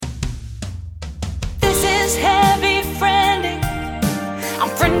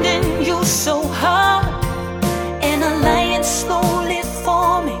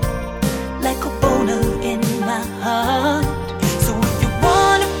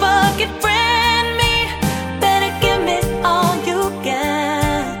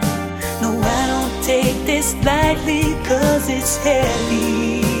it's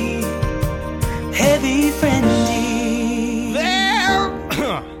heavy, heavy friendly.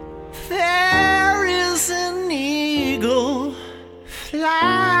 There is an eagle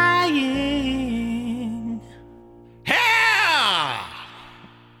flying.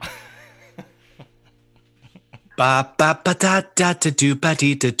 Ba ba ba da da da do ba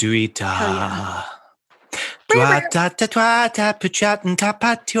dee da do da. Dwa da da dwa da pachat and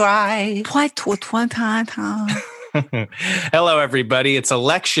tapatuai. Hello, everybody. It's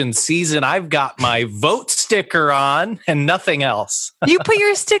election season. I've got my vote sticker on and nothing else. You put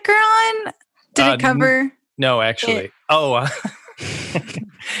your sticker on? Did it cover? No, actually.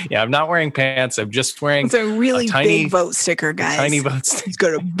 Yeah, I'm not wearing pants. I'm just wearing it's a really big vote sticker, guys. Tiny vote sticker. He's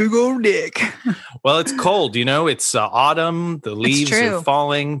got a big old dick. Well, it's cold. You know, it's autumn. The leaves are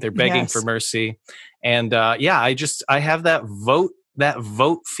falling. They're begging for mercy. And I have that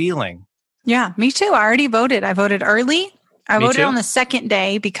vote feeling. Yeah, me too. I already voted. I voted early. I voted on the second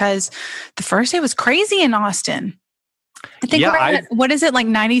day because the first day was crazy in Austin. I think we're at, what is it, like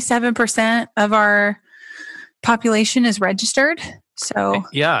 97% of our population is registered. So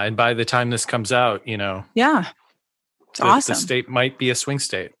yeah, and by the time this comes out, it's awesome. The state might be a swing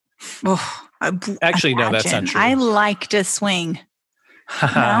state. Oh, actually, no, that's not true. I like to swing.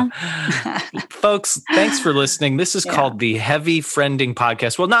 Folks, thanks for listening. This is called the Heavy Friending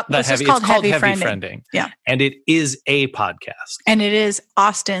Podcast. Well, not that heavy. It's called Heavy Friending. Yeah. And it is a podcast. And it is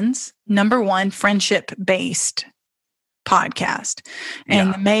Austin's #1 friendship-based podcast.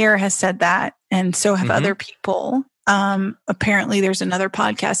 And the mayor has said that. And so have other people. Apparently there's another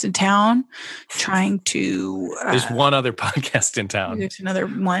podcast in town trying to... there's one other podcast in town. There's another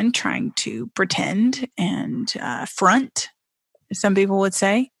one trying to pretend and front, some people would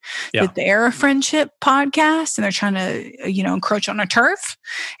say, that they're a friendship podcast and they're trying to, encroach on our turf.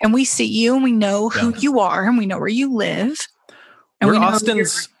 And we see you and we know who you are and we know where you live. And we're we know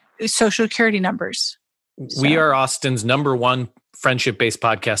Austin's your social security numbers. We are Austin's #1 friendship-based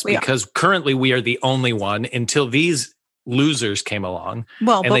podcast because currently we are the only one until these losers came along.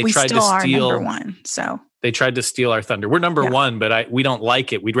 Well, and but they we tried still to are steal, #1. So they tried to steal our thunder. We're #1, but we don't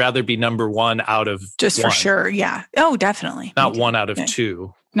like it. We'd rather be #1 out of just one. For sure. Yeah. Oh, definitely. Not 1 out of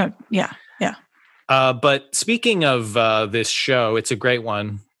 2. No. Yeah. Yeah. But speaking of this show, it's a great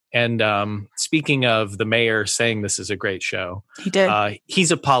one. And speaking of the mayor saying this is a great show, he did. He's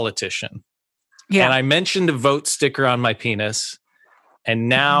a politician. Yeah. And I mentioned a vote sticker on my penis. And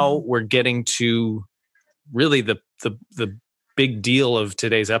now we're getting to really the big deal of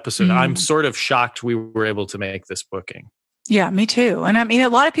today's episode. I'm sort of shocked we were able to make this booking. Yeah, me too. And I mean, a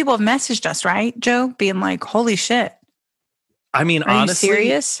lot of people have messaged us, right, Joe? Being like, holy shit. I mean, honestly, you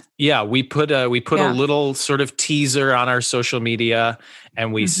serious? Yeah, we put a little sort of teaser on our social media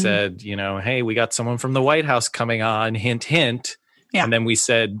and we said, hey, we got someone from the White House coming on, hint, hint. Yeah. And then we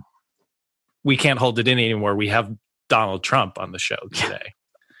said, we can't hold it in anymore. We have Donald Trump on the show today.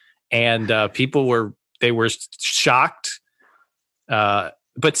 And people were shocked. But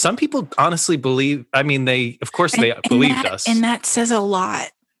some people honestly believe, they believed us. And that says a lot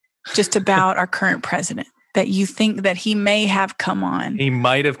just about our current president, that you think that he may have come on. He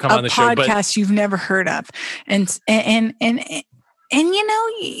might have come on the show. A podcast you've never heard of. And that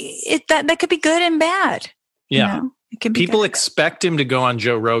could be good and bad. Yeah. It could be people good. expect him to go on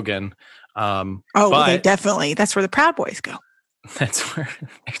Joe Rogan. They definitely. That's where the Proud Boys go. That's where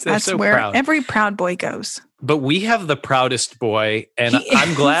proud. Every Proud Boy goes. But we have the proudest boy, and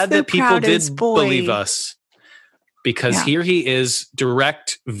I'm glad that people did believe us because here he is,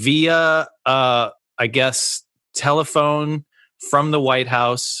 direct via, telephone from the White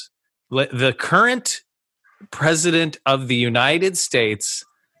House, the current president of the United States.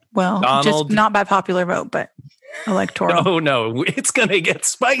 Well, just not by popular vote, but electoral. Oh, no. It's going to get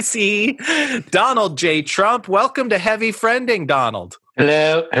spicy. Donald J. Trump, welcome to Heavy Friending, Donald.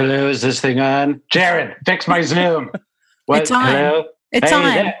 Hello. Is this thing on? Jared, fix my Zoom. What? It's on. Hello? It's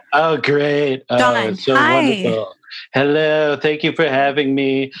on. Oh, great. Done. So wonderful. Hello. Thank you for having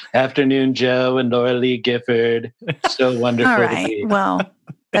me. Afternoon, Joe and Laura Lee Gifford. So wonderful. All right. To be. Well,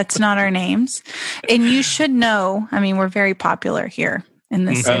 that's not our names. And you should know, we're very popular here in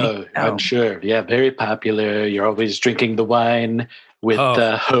the city. Oh, I'm sure. Yeah, very popular. You're always drinking the wine with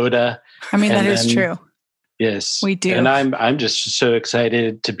Hoda. That is true. Yes, we do. And I'm just so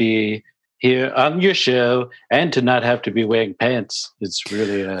excited to be here on your show and to not have to be wearing pants. It's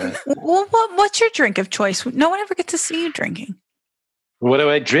really Well, what's your drink of choice? No one ever gets to see you drinking. What do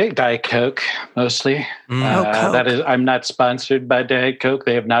I drink? Diet Coke, mostly. Coke. That is, I'm not sponsored by Diet Coke.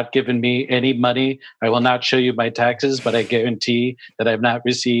 They have not given me any money. I will not show you my taxes, but I guarantee that I've not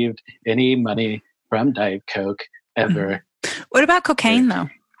received any money from Diet Coke ever. What about cocaine, though?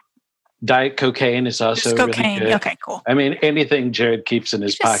 Diet cocaine is also Just cocaine. Really good. Okay, cool. I mean, anything Jared keeps in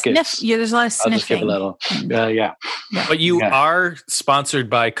his pockets. There's a lot of sniffing. I'll just give a little. Yeah. But you are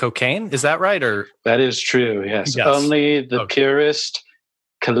sponsored by cocaine, is that right? Or that is true. Yes. Only the purest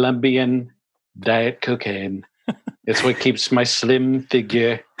Colombian diet cocaine. It's what keeps my slim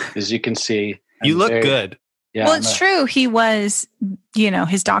figure, as you can see. You look good. Yeah, well, it's true. He was,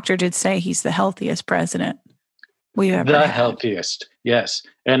 his doctor did say he's the healthiest president we've ever had. Healthiest, yes.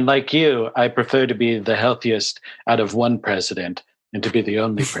 And like you, I prefer to be the healthiest out of one president and to be the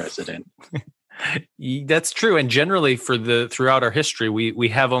only president. That's true. And generally throughout our history, we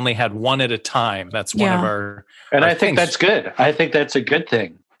have only had one at a time. That's one of our And I things. think that's good. I think that's a good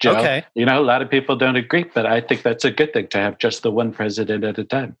thing, Joe. Okay. A lot of people don't agree, but I think that's a good thing to have just the one president at a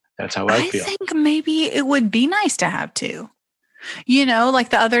time. That's how I feel. I think maybe it would be nice to have two. Like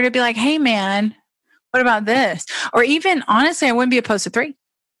the other to be like, hey, man, what about this? Or even, honestly, I wouldn't be opposed to three.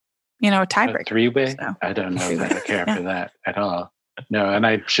 A tiebreaker. Three-way? So. I don't know if I care for that at all. No, and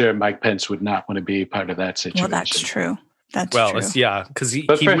I'm sure Mike Pence would not want to be part of that situation. Well, that's true. That's true. Because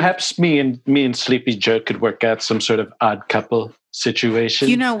but perhaps me and Sleepy Joe could work out some sort of odd couple situation.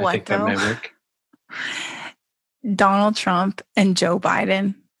 You know what, I think though? That may work. Donald Trump and Joe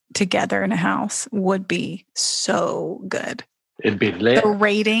Biden together in a house would be so good. It'd be lit. The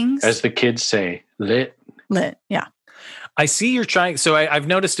ratings. As the kids say, lit. Lit, yeah. I see you're trying. So I've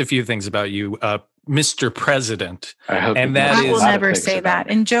noticed a few things about you, Mr. President. I hope and that I is, will never say that.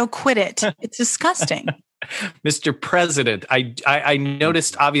 And Joe, quit it. It's disgusting. Mr. President, I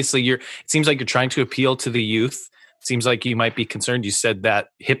noticed, obviously, it seems like you're trying to appeal to the youth. It seems like you might be concerned. You said that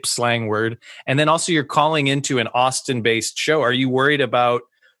hip slang word. And then also you're calling into an Austin-based show. Are you worried about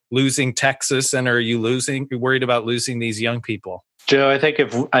losing Texas, and are you worried about losing these young people? Joe, I think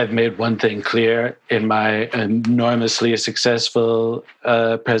if I've made one thing clear in my enormously successful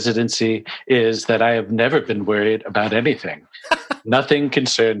presidency is that I have never been worried about anything. Nothing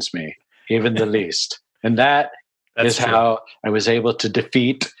concerns me, even the least. And that's true. How I was able to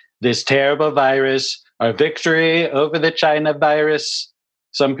defeat this terrible virus, our victory over the China virus.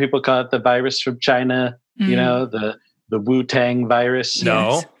 Some people call it the virus from China, the Wu-Tang virus. No.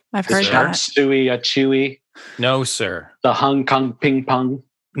 Yes, I've heard that. Sui Chewy. No, sir. The Hong Kong ping pong.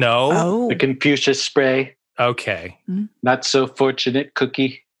 No. Oh. The Confucius spray. Okay. Not so fortunate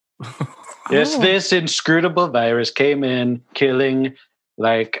cookie. Yes, this inscrutable virus came in, killing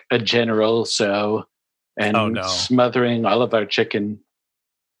like a general and smothering all of our chicken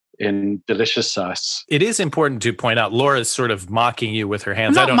in delicious sauce. It is important to point out Laura's sort of mocking you with her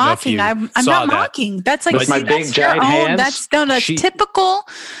hands. I'm I don't mocking. know if you I'm saw not that. mocking. That's like with my big giant hands. That's typical,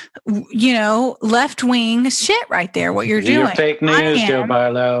 left wing shit right there. What you're doing. You're fake news, Joe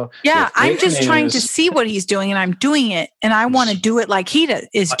Barlow. Yeah, I'm just trying to see what he's doing, and I'm doing it, and I want to do it like he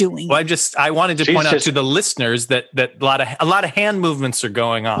is doing. Well, I wanted to point out to the listeners that a lot of hand movements are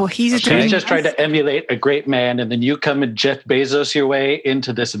going on. Well, she's just trying to emulate a great man, and then you come and Jeff Bezos your way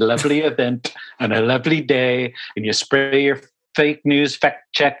into this lovely event on a lovely day, and you spray your fake news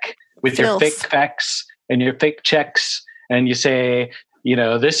fact check with your fake facts and your fake checks, and you say,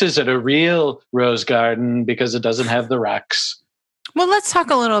 this isn't a real rose garden because it doesn't have the rocks. Well, let's talk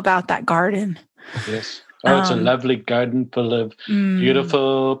a little about that garden. Yes. It's a lovely garden full of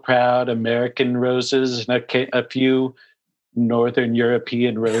beautiful, proud American roses and a few Northern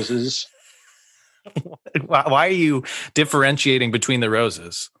European roses. Why are you differentiating between the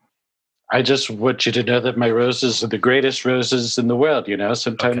roses? I just want you to know that my roses are the greatest roses in the world.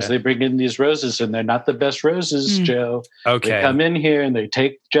 Sometimes they bring in these roses and they're not the best roses, Joe. Okay. They come in here and they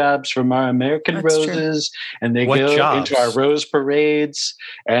take jobs from our American roses and they go into our rose parades.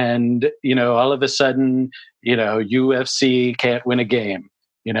 And, all of a sudden, UFC can't win a game,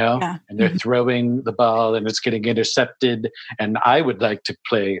 and they're throwing the ball and it's getting intercepted. And I would like to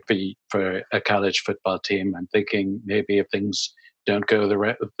play for a college football team. I'm thinking maybe if things don't go the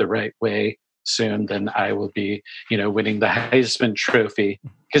right way soon, then I will be, winning the Heisman Trophy.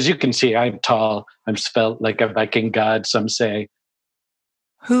 Because you can see I'm tall. I'm spelt like a Viking god, some say.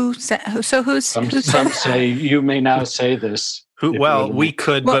 Some say you may now say this. We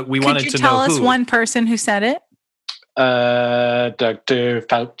could, but we wanted to know who. Could you tell us one person who said it? Dr.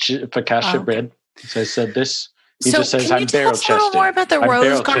 Fakasha Bread. So I said this. He just says, I'm barrel-chested. Can you tell us a little more about the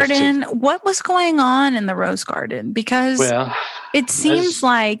Rose Garden? What was going on in the Rose Garden? Because it seems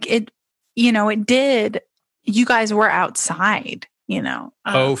like it, it did, you guys were outside,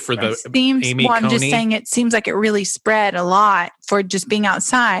 For the Amy Coney? I'm just saying it seems like it really spread a lot for just being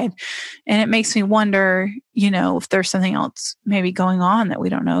outside. And it makes me wonder, if there's something else maybe going on that we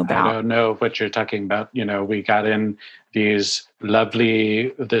don't know about. I don't know what you're talking about. We got in this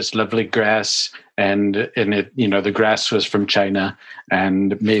lovely grass and it, the grass was from China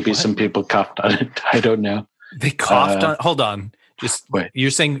and maybe some people coughed on it. I don't know. They coughed on, hold on.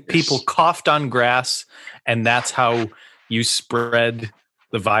 You're saying people coughed on grass and that's how you spread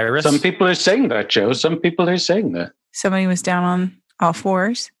the virus? Some people are saying that, Joe. Some people are saying that. Somebody was down on all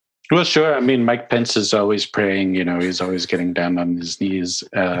fours? Well, sure. I mean, Mike Pence is always praying, he's always getting down on his knees.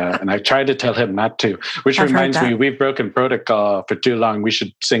 And I try to tell him not to, which reminds me, we've broken protocol for too long. We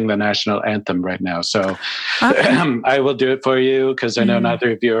should sing the national anthem right now. So I will do it for you because I know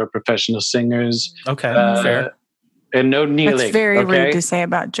neither of you are professional singers. Okay, fair. And no kneeling. That's very rude to say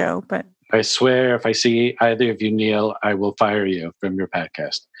about Joe, but... I swear if I see either of you kneel, I will fire you from your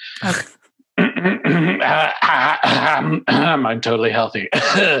podcast. Okay. I'm totally healthy.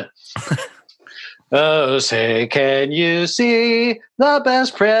 Oh, say, can you see the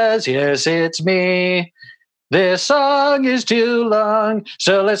best prez? Yes, it's me. This song is too long,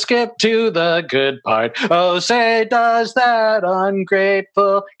 so let's skip to the good part. Oh, say, does that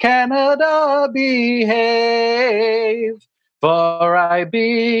ungrateful Canada behave? For I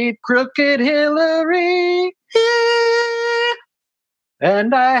beat crooked Hillary,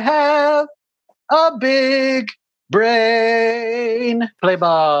 and I have a big brain. Play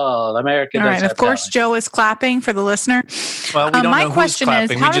ball, America. All right. Of course, Joe is clapping for the listener. Well, we don't my know question who's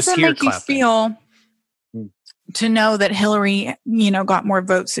clapping. Is, how does it make you feel to know that Hillary, got more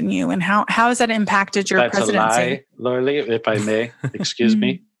votes than you, and how has that impacted your presidency? That's a lie, Lorley, if I may. Excuse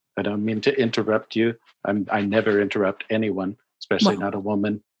me. I don't mean to interrupt you. I never interrupt anyone, especially not a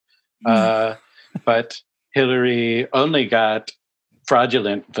woman. But Hillary only got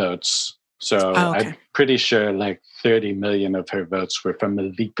fraudulent votes. So I'm pretty sure like 30 million of her votes were from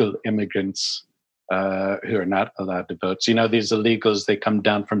illegal immigrants who are not allowed to vote. So, these illegals, they come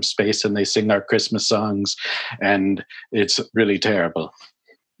down from space and they sing our Christmas songs, and it's really terrible.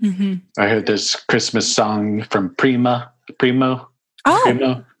 Mm-hmm. I heard this Christmas song from Primo.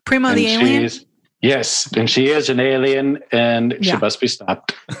 Oh, Primo the alien? Yes, and she is an alien, and she must be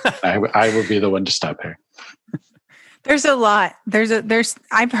stopped. I will be the one to stop her. There's a lot.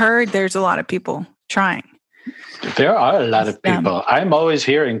 I've heard there's a lot of people trying. There are a lot of people. I'm always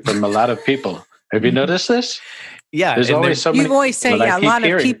hearing from a lot of people. Have you noticed this? Yeah. There's always so many. You always say, a lot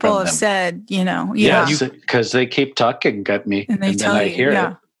of people have said, Yes, because they keep talking at me, and then I hear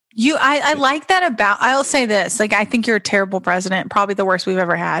it. I like that I'll say this, I think you're a terrible president, probably the worst we've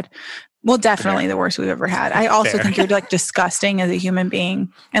ever had. Well, definitely the worst we've ever had. I also think you're disgusting as a human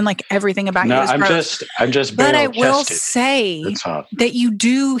being, and everything about you is gross. I'm just. But I will say that you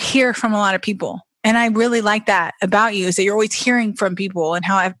do hear from a lot of people, and I really like that about you, is that you're always hearing from people, and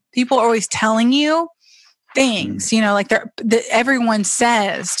how people are always telling you things. Everyone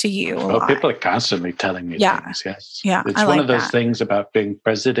says to you. People are constantly telling me things. Yes, it's one of those things about being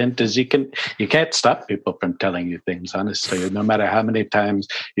president is you can't stop people from telling you things. Honestly, no matter how many times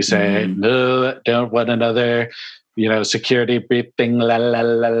you say no, don't want another, security briefing. La la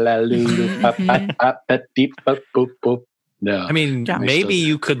la la lulu, pop pop pop deep boop boop. No, I mean maybe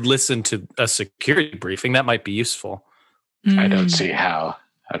you could listen to a security briefing. That might be useful. I don't see how.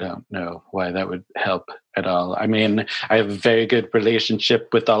 I don't know why that would help at all. I mean, I have a very good relationship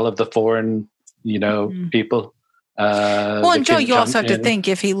with all of the foreign, people. Well, and Joe, you also have to think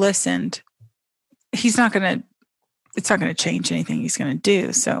if he listened, it's not going to change anything he's going to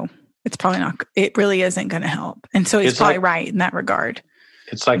do. So it really isn't going to help. And so he's probably right in that regard.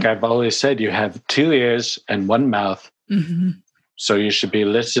 It's like I've always said, you have 2 ears and 1 mouth. Mm-hmm. So you should be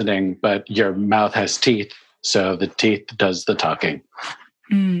listening, but your mouth has teeth. So the teeth does the talking.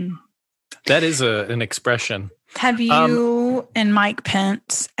 That is an expression. Have you and Mike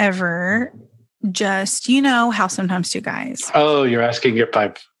Pence ever just, how sometimes two guys? Oh, you're asking if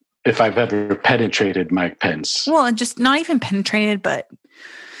I've ever penetrated Mike Pence. Well, just not even penetrated, but.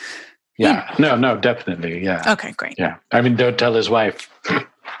 Yeah. No, definitely. Yeah. Okay, great. Yeah. I mean, don't tell his wife.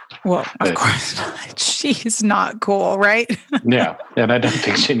 Well, of course not. She's not cool, right? Yeah. And I don't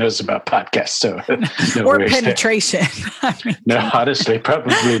think she knows about podcasts. So no or penetration. No, honestly,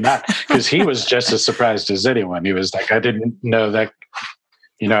 probably not. Because he was just as surprised as anyone. He was like, I didn't know that,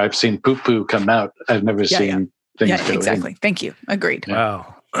 I've seen poo-poo come out. I've never seen things go exactly. in. Thank you. Agreed.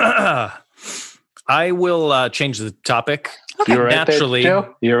 Wow. I will change the topic. Okay. You're right there,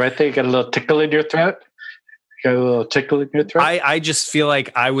 Joe? You're right there. You got a little tickle in your throat? Got a little tickle in your throat? I just feel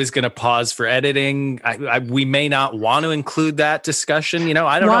like I was going to pause for editing. We may not want to include that discussion.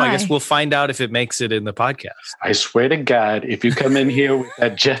 I don't know. I guess we'll find out if it makes it in the podcast. I swear to God, if you come in here with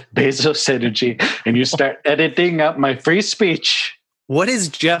that Jeff Bezos energy and you start editing out my free speech. What is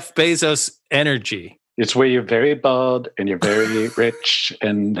Jeff Bezos energy? It's where you're very bald and you're very rich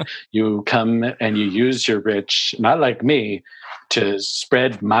and you come and you use your rich, not like me, to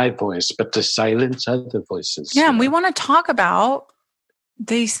spread my voice, but to silence other voices. Yeah, and we want to talk about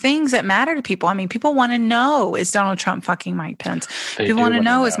these things that matter to people. I mean, people want to know, is Donald Trump fucking Mike Pence? People want to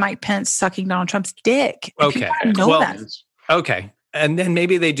know, is Mike Pence sucking Donald Trump's dick? Okay. Okay. And then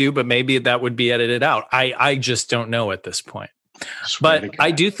maybe they do, but maybe that would be edited out. I just don't know at this point. But I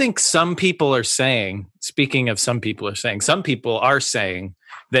do think some people are saying, speaking of some people are saying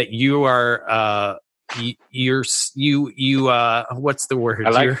that you are, what's the word? I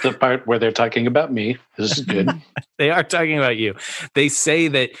like the part where they're talking about me. This is good. They are talking about you. They say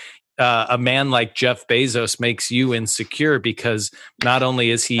that a man like Jeff Bezos makes you insecure because not only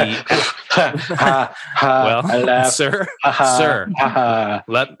is he, let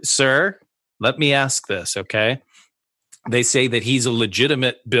me ask this, okay? They say that he's a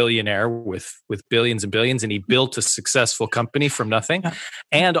legitimate billionaire with billions and billions, and he built a successful company from nothing.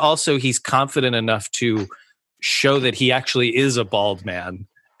 And also he's confident enough to show that he actually is a bald man.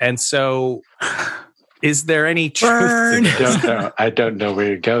 And so is there any truth to this? I don't know where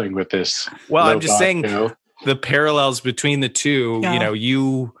you're going with this. Well, I'm just saying the parallels between the two,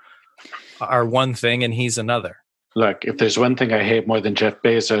 you are one thing and he's another. Look, if there's one thing I hate more than Jeff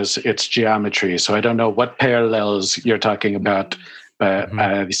Bezos, it's geometry. So I don't know what parallels you're talking about, but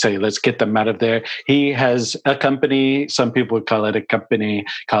I say let's get them out of there. He has a company, some people would call it a company,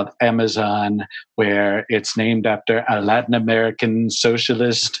 called Amazon, where it's named after a Latin American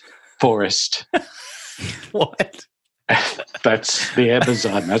socialist forest. What? That's the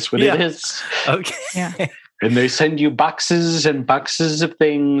Amazon. That's what it is. Okay. Yeah. And they send you boxes and boxes of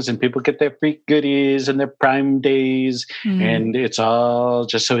things, and people get their free goodies and their Prime days, and it's all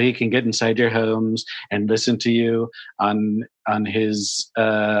just so he can get inside your homes and listen to you on his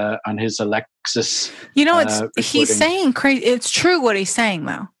Alexis. He's saying crazy. It's true what he's saying,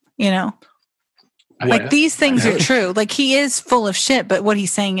 though. Like these things are true. Like he is full of shit, but what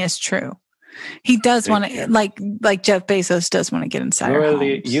he's saying is true. He does want to, like Jeff Bezos does want to get inside our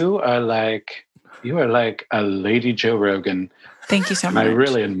homes. You are like a Lady Joe Rogan. Thank you so much. I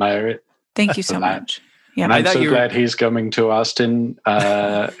really admire it. Thank you so much. Yeah, I'm so glad he's coming to Austin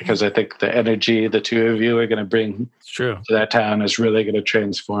because I think the energy the two of you are going to bring to that town is really going to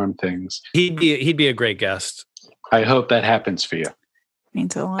transform things. He'd be a great guest. I hope that happens for you.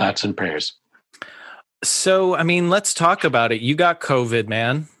 Means a lot. Thoughts and prayers. So, let's talk about it. You got COVID,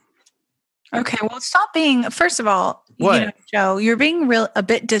 man. Okay, well, stop being. First of all, Joe, you're being a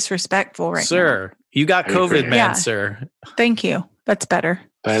bit disrespectful right now. Sir, you got COVID, man, sir. Thank you. That's better.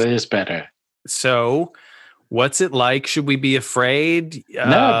 That is better. So, what's it like? Should we be afraid?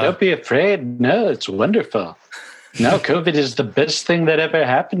 No, don't be afraid. No, it's wonderful. No, COVID is the best thing that ever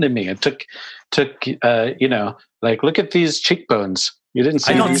happened to me. It took look at these cheekbones. You didn't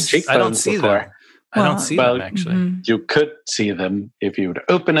see these cheekbones I don't see before. Them. I don't see them, actually. You could see them if you would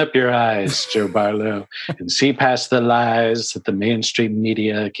open up your eyes, Joe Barlow, and see past the lies that the mainstream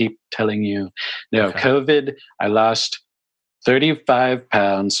media keep telling you. No, COVID, I lost 35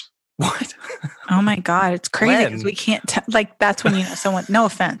 pounds. What? Oh, my God. It's crazy because we can't that's when someone, no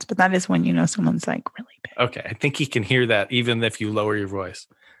offense, but that is when someone's like really big. Okay. I think he can hear that even if you lower your voice.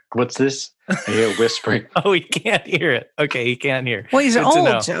 What's this? I hear whispering. Oh, he can't hear it. Okay, he can't hear. Well, he's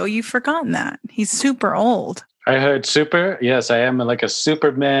old, Joe. You've forgotten that. He's super old. I heard super. Yes, I am like a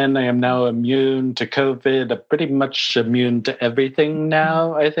Superman. I am now immune to COVID. I'm pretty much immune to everything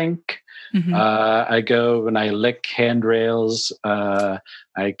now, I think. Mm-hmm. I go and I lick handrails. I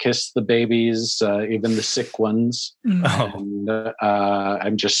kiss the babies, even the sick ones. Mm-hmm. And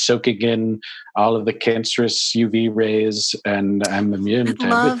I'm just soaking in all of the cancerous UV rays, and I'm immune to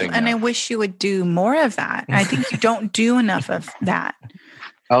everything. And now. I wish you would do more of that. I think you don't do enough of that.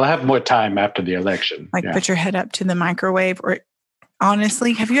 I'll have more time after the election. Put your head up to the microwave, or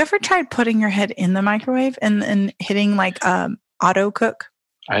honestly, have you ever tried putting your head in the microwave and hitting auto cook?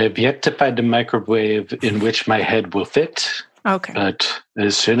 I have yet to find a microwave in which my head will fit. Okay. But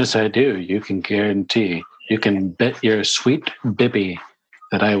as soon as I do, you can bet your sweet Bibby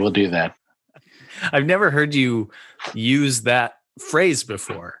that I will do that. I've never heard you use that phrase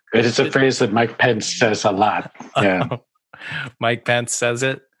before. It is a phrase that Mike Pence says a lot. Yeah. Mike Pence says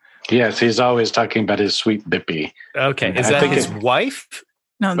it? Yes, he's always talking about his sweet Bibby. Okay. Is that his wife?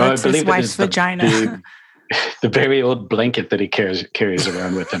 No, that's his wife's vagina. the very old blanket that he carries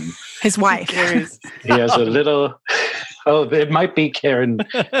around with him. His wife. He has a little. Oh, it might be Karen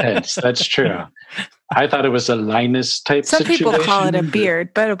Pence. That's true. I thought it was a Linus type Some situation. people call it a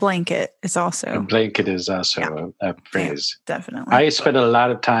beard, but a blanket is also. A blanket is also a phrase. Yeah, definitely. I spent a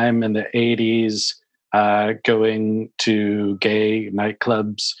lot of time in the 80s going to gay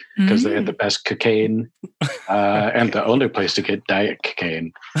nightclubs because they had the best cocaine and the only place to get diet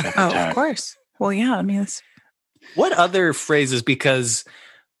cocaine at the time. Of course. Well, yeah, I mean, what other phrases? Because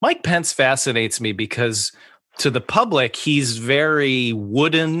Mike Pence fascinates me because to the public, he's very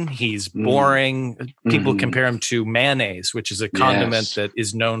wooden. He's boring. People compare him to mayonnaise, which is a condiment that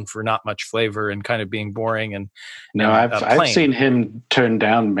is known for not much flavor and kind of being boring. I've seen him turn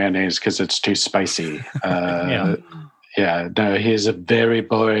down mayonnaise because it's too spicy. No, he's a very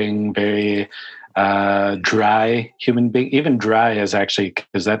boring, very dry human being. Even dry is actually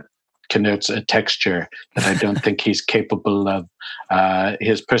because that connotes a texture that I don't think he's capable of.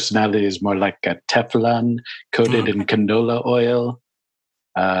 His personality is more like a Teflon coated in canola oil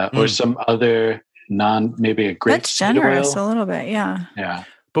or some other maybe a grape. That's generous oil. A little bit, yeah. Yeah.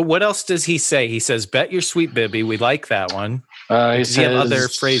 But what else does he say? He says, "Bet your sweet Bibby." We like that one. Does he have other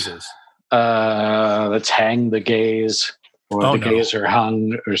phrases? Let's hang the gays, or gays are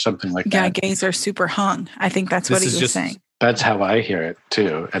hung, or something like that. Yeah, gays are super hung. I think that's what he was saying. That's how I hear it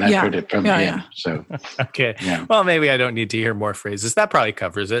too, and I've heard it from him. Yeah. So okay, well, maybe I don't need to hear more phrases. That probably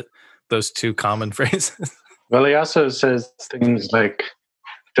covers it. Those two common phrases. Well, he also says things like,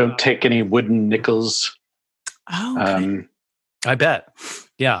 "Don't take any wooden nickels." Oh, okay. I bet.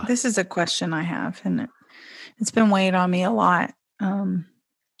 Yeah, this is a question I have, and it's been weighing on me a lot.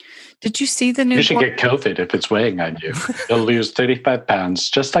 Did you see the new? You should get COVID if it's weighing on you. You'll lose 35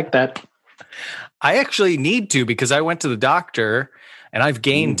 pounds just like that. I actually need to because I went to the doctor and I've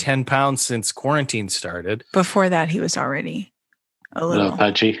gained 10 pounds since quarantine started. Before that, he was already a little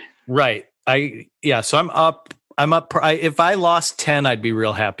pudgy. Right. So I'm up. If I lost 10, I'd be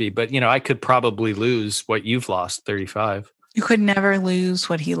real happy. But, I could probably lose what you've lost, 35. You could never lose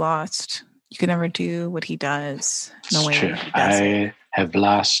what he lost. You could never do what he does. No way. True. I have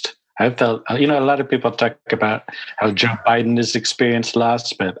lost. I felt, a lot of people talk about how Joe Biden has experienced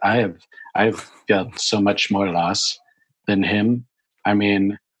loss, but I've felt so much more loss than him. I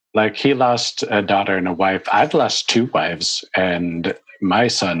mean, like he lost a daughter and a wife. I've lost 2 wives, and my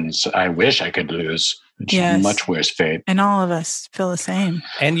sons, I wish I could lose. It's a much worse fate. And all of us feel the same.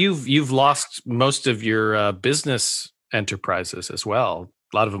 And you've lost most of your business enterprises as well.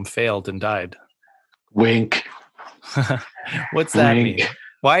 A lot of them failed and died. Wink. What's that mean?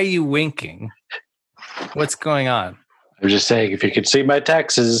 Why are you winking? What's going on? I'm just saying, if you could see my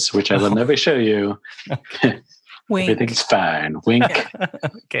taxes, which I will never show you, everything's fine. Wink.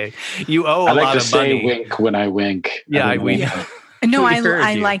 Okay. You owe a lot of money. I like to say wink when I wink. Yeah, I wink. No,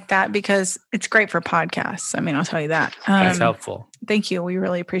 I like that because it's great for podcasts. I mean, I'll tell you that. That's helpful. Thank you. We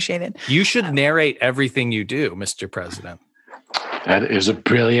really appreciate it. You should narrate everything you do, Mr. President. That is a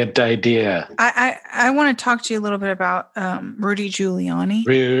brilliant idea. I want to talk to you a little bit about Rudy Giuliani.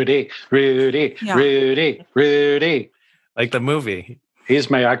 Rudy. Like the movie. He's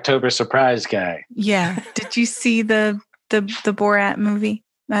my October surprise guy. Yeah. Did you see the Borat movie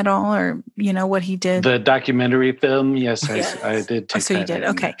at all, or what he did? The documentary film? Yes. I did. So you did.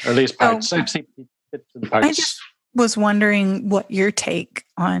 Okay. Or at least parts. I've seen bits and parts. I just was wondering what your take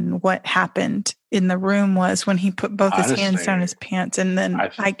on what happened in the room was when he put both his hands down his pants, and then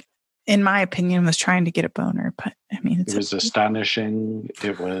in my opinion, was trying to get a boner. But I mean, it was astonishing.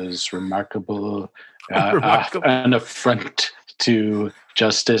 It was remarkable. An affront to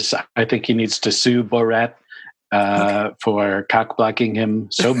justice. I think he needs to sue Borat for cock blocking him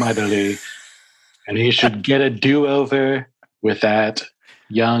so mightily, and he should get a do-over with that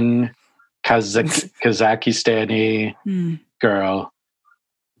young Kazakhstani girl,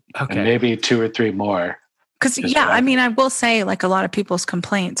 and maybe 2 or 3 more. Because I mean, I will say, like, a lot of people's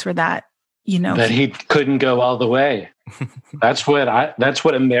complaints were that that he couldn't go all the way. That's what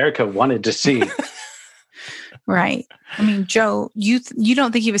America wanted to see. Right. I mean, Joe, you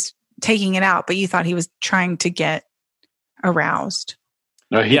don't think he was taking it out, but you thought he was trying to get aroused.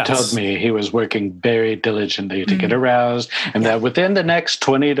 No, he told me he was working very diligently to get aroused, and that within the next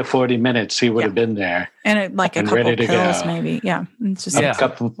 20 to 40 minutes, he would have been there. And a couple of pills, maybe. Yeah. It's just a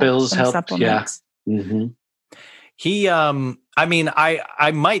couple of pills helped. Yeah. Mm-hmm. He, I mean,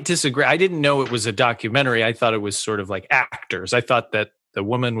 I might disagree. I didn't know it was a documentary. I thought it was sort of like actors. I thought that the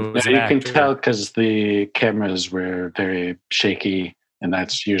woman was an actor. You can tell because the cameras were very shaky, and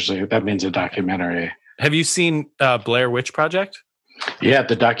that means a documentary. Have you seen Blair Witch Project? Yeah,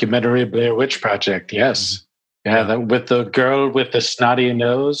 the documentary Blair Witch Project. Yes. Yeah, with the girl with the snotty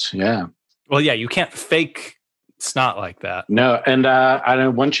nose. Yeah. Well, yeah, you can't fake snot like that. No, and I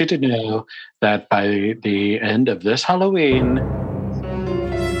want you to know that by the end of this Halloween,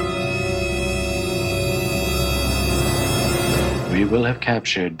 we will have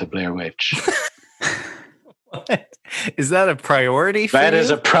captured the Blair Witch. What? Is that a priority for That you? is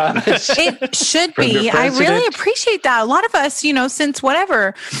a promise. It should be. I really appreciate that. A lot of us, since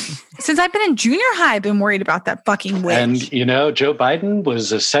I've been in junior high, I've been worried about that fucking witch. And, Joe Biden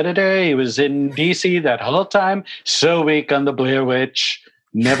was a senator. He was in D.C. that whole time. So weak on the Blair Witch.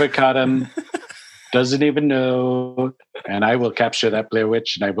 Never caught him. Doesn't even know. And I will capture that Blair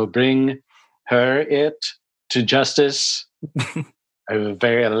Witch and I will bring it to justice. I have a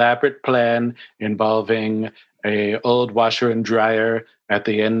very elaborate plan involving a old washer and dryer at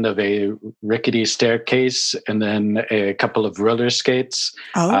the end of a rickety staircase and then a couple of roller skates.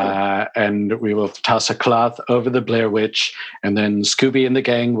 And we will toss a cloth over the Blair Witch, and then Scooby and the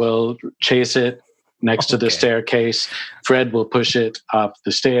gang will chase it next to the staircase. Fred will push it off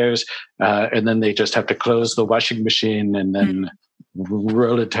the stairs, and then they just have to close the washing machine, and then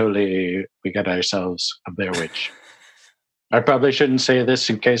roly-toly, we got ourselves a Blair Witch. I probably shouldn't say this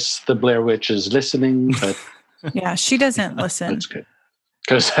in case the Blair Witch is listening, but... Yeah, she doesn't listen. That's good.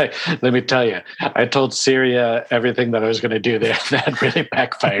 Because let me tell you, I told Syria everything that I was going to do there. That really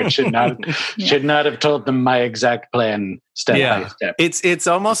backfired. Should not have told them my exact plan step by step. It's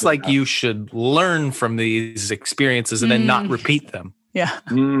almost like you should learn from these experiences and then not repeat them. Yeah.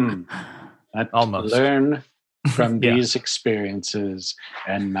 Almost. Learn from these experiences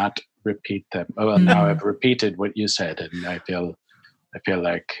and not repeat them. Well, now I've repeated what you said, and I feel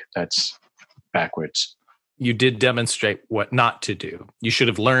like that's backwards. You did demonstrate what not to do. You should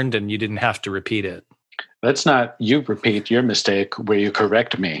have learned, and you didn't have to repeat it. Let's not you repeat your mistake where you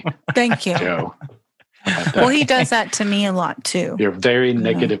correct me. Thank you, Joe. Well, he does that to me a lot too. You're a very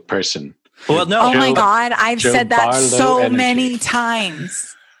negative person. Well, no. Oh my God, I've said that so many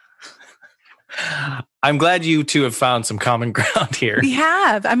times. I'm glad you two have found some common ground here. We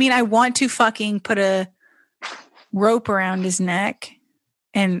have. I mean, I want to fucking put a rope around his neck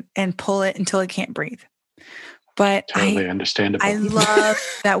and pull it until it can't breathe. But totally understandable. I love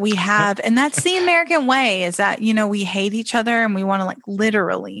that we have, and that's the American way, is that, we hate each other and we want to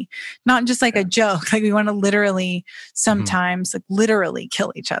literally, not just like a joke, we want to literally sometimes literally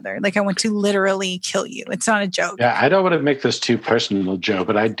kill each other. I want to literally kill you. It's not a joke. Yeah, I don't want to make this too personal, Joe,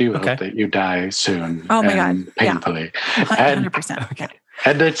 but I do hope that you die soon. Oh my God. Painfully. Yeah. 100%. Okay.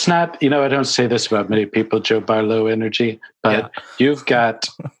 And it's not, I don't say this about many people, Joe Barlow energy, but you've got,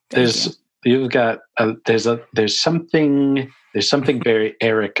 there's something very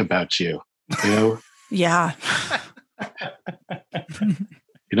Eric about you, Yeah.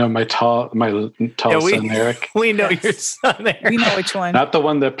 My tall son Eric. We know your son Eric. We know which one. Not the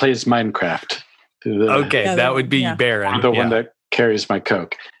one that plays Minecraft. That would be Baron. The one that carries my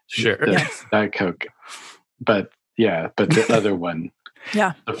Coke. Sure. That Coke. But the other one.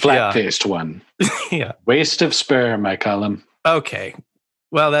 Yeah. The flat-faced one. Yeah. Waste of sperm, I call him. Okay.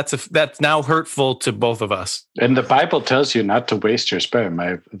 Well, that's now hurtful to both of us. And the Bible tells you not to waste your sperm.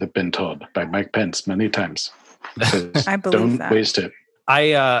 I've been told by Mike Pence many times. I believe don't waste it.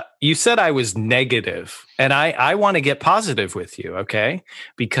 You said I was negative, and I want to get positive with you, okay?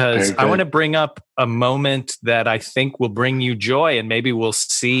 Because I want to bring up a moment that I think will bring you joy, and maybe we'll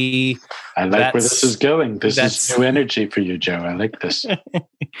see. I like where this is going. This is new energy for you, Joe. I like this.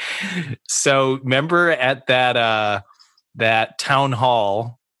 So remember at that town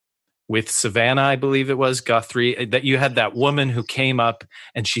hall with Savannah, I believe it was, Guthrie, that you had that woman who came up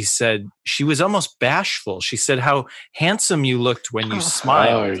and she said, she was almost bashful. She said how handsome you looked when you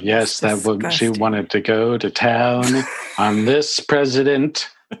smiled. Oh, yes, that woman. She wanted to go to town on this president.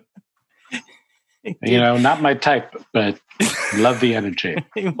 Not my type, but love the energy.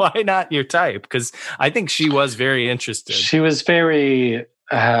 Why not your type? Because I think she was very interested. She was very,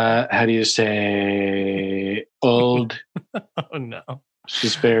 how do you say, old? Oh, no.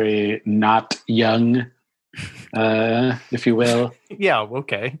 She's very not young, if you will. Yeah,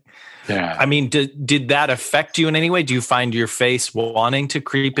 okay. Yeah. I mean, did that affect you in any way? Do you find your face wanting to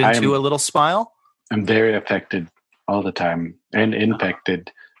creep into a little smile? I'm very affected all the time and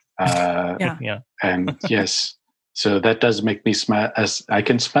infected. Yeah. And yes, so that does make me smile. As I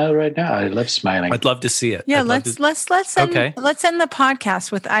can smile right now. I love smiling. I'd love to see it. Yeah, let's end the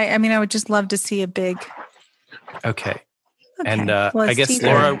podcast with. I mean, I would just love to see a big. Okay. And I guess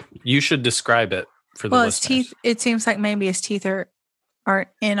Laura, you should describe it for the listeners. His teeth. It seems like maybe his teeth aren't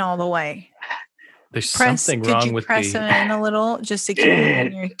in all the way. There's something wrong with press it in a little just to keep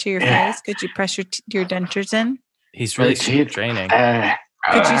it to your face? Could you press your dentures in? He's really straining.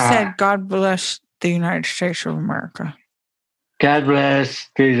 Could you say, God bless the United States of America? God bless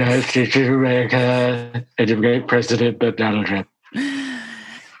the United States of America and the great president, Donald Trump.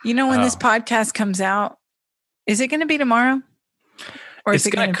 You know, when this podcast comes out, is it going to be tomorrow? Or is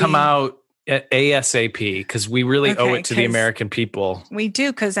it going to come out at ASAP? Because we really owe it to the American people. We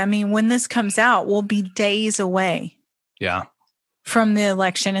do, because, I mean, when this comes out, we'll be days away. Yeah. From the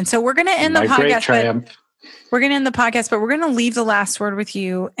election. And so we're going to end the podcast. We're going to end the podcast, but we're going to leave the last word with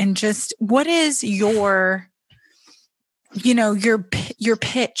you. And just, what is your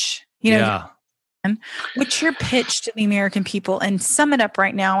pitch? What's your pitch to the American people? And sum it up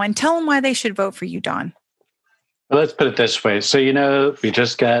right now and tell them why they should vote for you, Don. Well, let's put it this way. So, we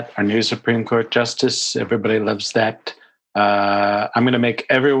just got our new Supreme Court justice. Everybody loves that. I'm going to make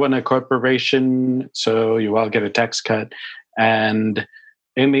everyone a corporation, so you all get a tax cut. And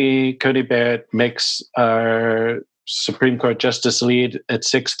Amy Coney Barrett makes our Supreme Court justice lead at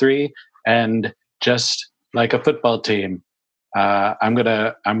 6'3", and just like a football team, I'm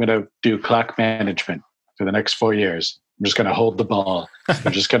gonna do clock management for the next 4 years. I'm just gonna hold the ball.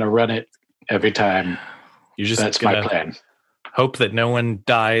 I'm just gonna run it every time. That's my plan. Hope that no one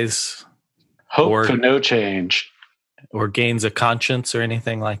dies. Hope for no change, or gains a conscience or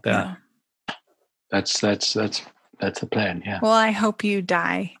anything like that. Yeah. That's the plan. Yeah. Well, I hope you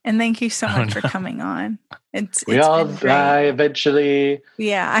die, and thank you so much for coming on. We all die eventually.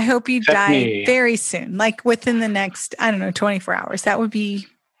 Yeah, I hope you die very soon, like within the next 24 hours. That would be.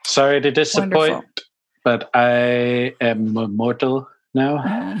 Sorry to disappoint, wonderful. But I am immortal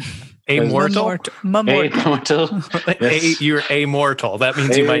now. Immortal? Immortal. Yes. You're amortal. That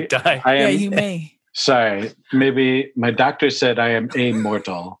means you might die. You may. Sorry, maybe my doctor said I am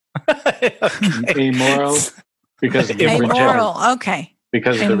amortal. Amoral because of the amoral. Okay.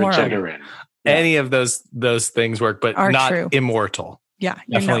 Because of the regenerant. Yeah. Any of those things work, but not true. Immortal. Yeah,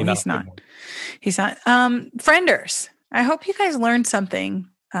 definitely he's not. He's not. Frienders, I hope you guys learned something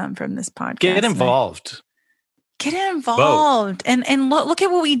from this podcast. Get involved. Get involved. Vote. And look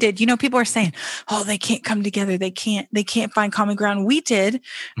at what we did. People are saying, oh, they can't come together. They can't find common ground. We did.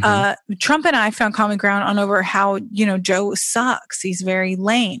 Mm-hmm. Trump and I found common ground on over how, Joe sucks. He's very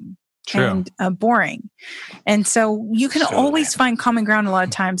lame. True. And boring. And so you can always find common ground a lot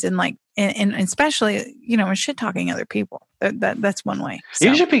of times and especially, in shit talking other people. That's one way. So.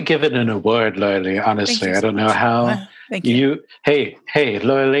 You should be given an award, Lily, honestly. I don't know how. Thank you. Hey,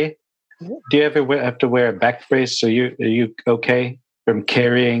 Lily, do you ever have to wear a back brace? Are you okay from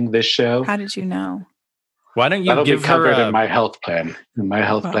carrying this show? How did you know? Why don't you that'll give be covered her in my health plan. In my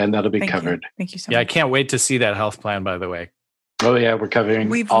health plan, that'll be covered. Thank you so much. Yeah, I can't wait to see that health plan, by the way. Oh yeah, we're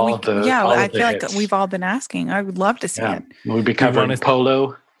covering all of the. Yeah, I feel hits. like we've all been asking. I would love to see it. We'll be covering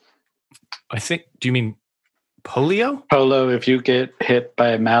polo. I think. Do you mean polio? Polo. If you get hit by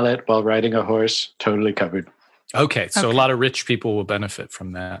a mallet while riding a horse, totally covered. Okay, so a lot of rich people will benefit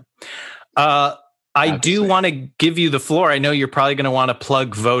from that. I do want to give you the floor. I know you're probably going to want to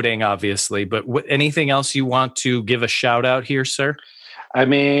plug voting, obviously, but anything else you want to give a shout out here, sir? I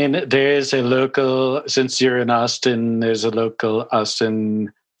mean, there's a local, since you're in Austin, there's a local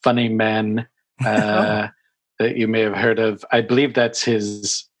Austin Funny Man that you may have heard of. I believe that's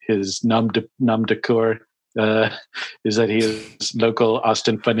his nom de corps, is that he is local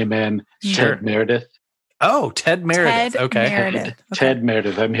Austin Funny Man, Ted Meredith. Oh, Ted Meredith. Okay. Ted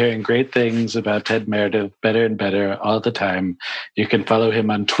Meredith. I'm hearing great things about Ted Meredith, better and better all the time. You can follow him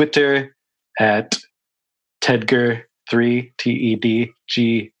on Twitter at Tedgar3, TEDGAR3.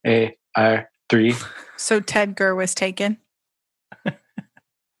 So Tedgar was taken?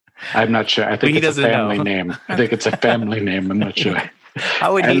 I'm not sure. I think it's a family name. I think it's a family name. I'm not sure.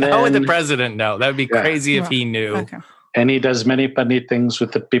 How would the president know? That would be crazy if he knew. Okay. And he does many funny things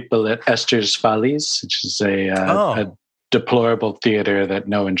with the people at Esther's Follies, which is a deplorable theater that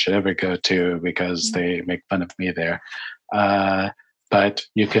no one should ever go to because they make fun of me there. But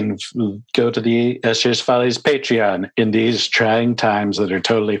you can go to the Esther's Follies Patreon in these trying times that are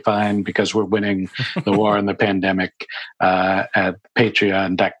totally fine because we're winning the war on the pandemic at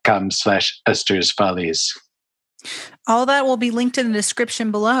patreon.com/Esther's Follies. All that will be linked in the description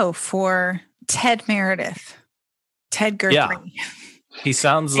below for Ted Meredith. Tedgar 3. He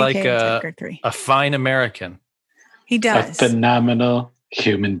sounds like a fine American. He does. A phenomenal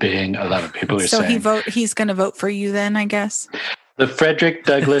human being, a lot of people are saying. So he's going to vote for you then, I guess? The Frederick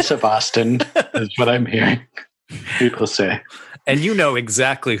Douglass of Austin is what I'm hearing people say. And you know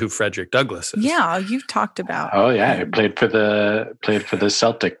exactly who Frederick Douglass is. Yeah, you've talked about. Oh yeah, he played for the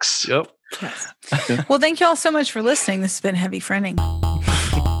Celtics. Yep. Yes. Well, thank you all so much for listening. This has been Heavy Friending.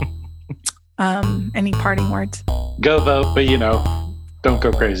 Any parting words? Go vote, but don't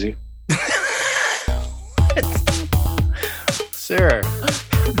go crazy. Sure.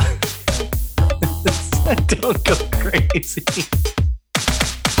 Don't go crazy.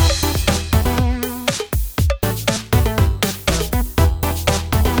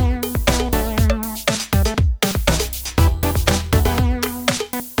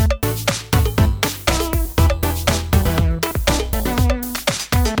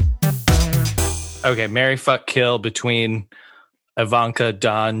 Okay, marry, fuck, kill between Ivanka,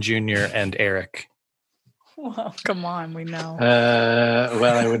 Don Jr., and Eric. Well, come on, we know.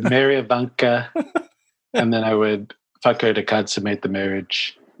 Well, I would marry Ivanka, and then I would fuck her to consummate the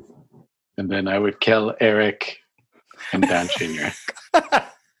marriage, and then I would kill Eric and Don Jr.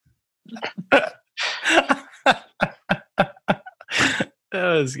 That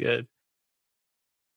was good.